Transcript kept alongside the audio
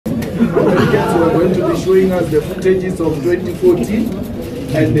showing us the footages of 2014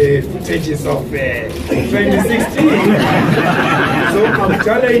 and the footages of 2016. So I'm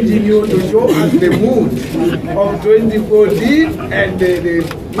challenging you to show us the mood of 2014 and the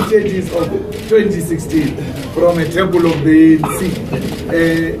footages of 2016 from a table of the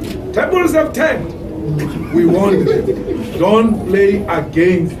IEC. Tables have turned. We want them. Don't play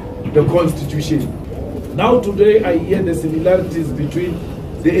against the Constitution. Now today I hear the similarities between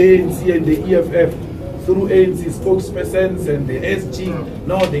the ANC and the EFF through ANC spokespersons and the SG.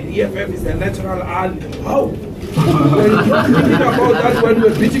 No, the EFF is a natural ally. How? We're not thinking about that when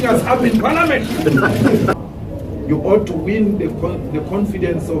we're beating us up in Parliament. You ought to win the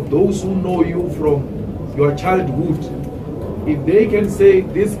confidence of those who know you from your childhood. If they can say,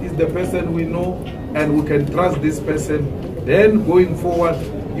 this is the person we know and we can trust this person, then going forward,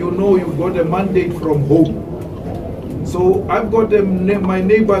 you know you've got a mandate from home. So I've got my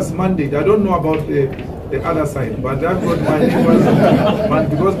neighbor's mandate. I don't know about the other side, but I've got my neighbor's mandate,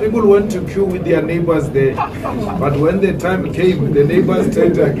 because people went to queue with their neighbors there. But when the time came, the neighbors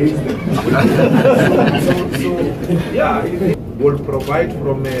turned against them. So yeah, we'll provide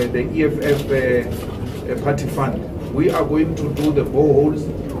from the EFF party fund. We are going to do the boreholes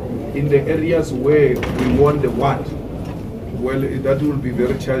in the areas where we want the water. Well, that will be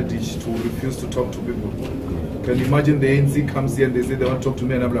very childish to refuse to talk to people. Can you imagine the ANC comes here and they say they want to talk to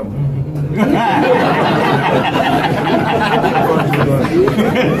me and I'm like,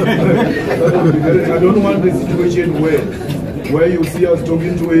 I don't want the situation where you see us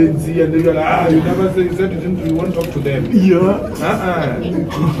talking to ANC and they're like, you never said, you want to talk to them. Yeah.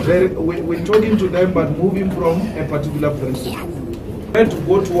 We're talking to them but moving from a particular principle. We had to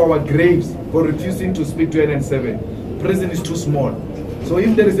go to our graves for refusing to speak to NN7. Prison is too small. So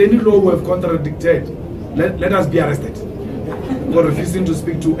if there is any law we have contradicted, let us be arrested for refusing to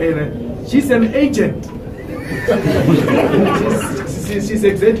speak to NN. She's an agent. she's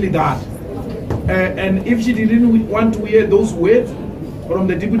exactly that. And if she didn't want to hear those words from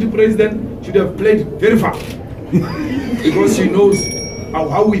the deputy president, she should have played very far. Because she knows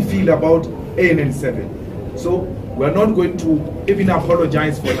how we feel about NN7. So we're not going to even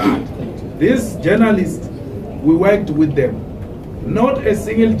apologize for that. These journalists, we worked with them. Not a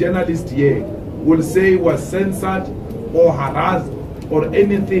single journalist here will say was censored or harassed or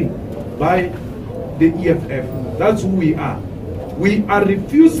anything by the EFF. That's who we are. We are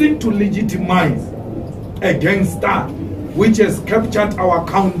refusing to legitimize a gangster which has captured our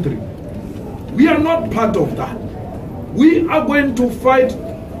country. We are not part of that. We are going to fight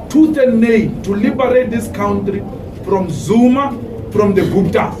tooth and nail to liberate this country from Zuma, from the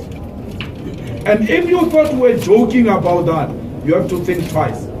Guptas. And if you thought we were joking about that, you have to think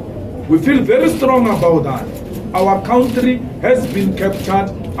twice. We feel very strong about that. Our country has been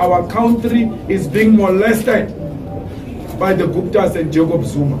captured. Our country is being molested by the Guptas and Jacob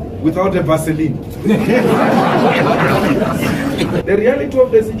Zuma without a Vaseline. The reality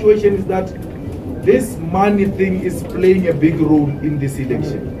of the situation is that this money thing is playing a big role in this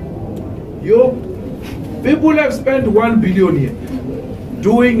election. People have spent 1 billion here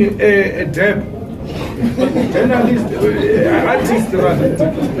doing a dab. Journalists, artists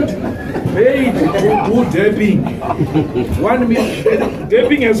paid to do dabbing. 1 million.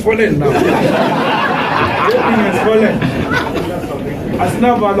 Dabbing has fallen now. Dabbing has fallen.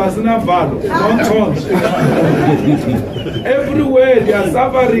 Asinavalo, don't touch. Everywhere they are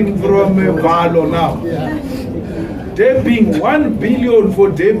suffering from valo now. Dabbing, 1 billion for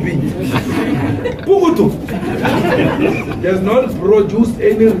dabbing. Pugutu does not produce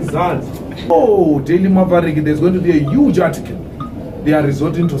any results. Oh, Daily Maverick, there's going to be a huge article. They are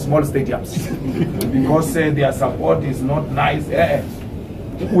resorting to small stadiums because their support is not nice.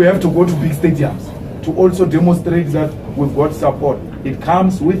 We have to go to big stadiums to also demonstrate that we've got support. It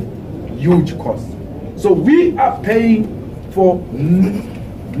comes with huge costs. So we are paying for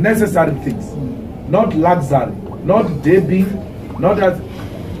necessary things, not luxury, not dabbing, not as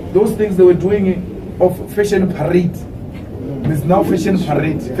those things they were doing of fashion parade. There's now fashion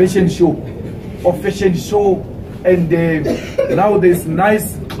parade, fashion show, and now there's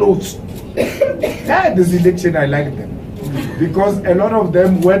nice clothes. This election, I like them because a lot of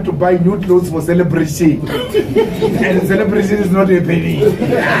them went to buy new clothes for celebration, and celebration is not a penny.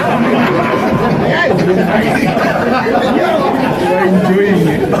 Yeah, it's really nice. We're enjoying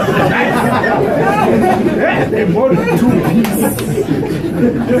it. Nice. They bought 2 pieces.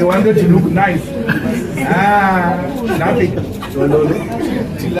 They wanted to look nice. Nothing.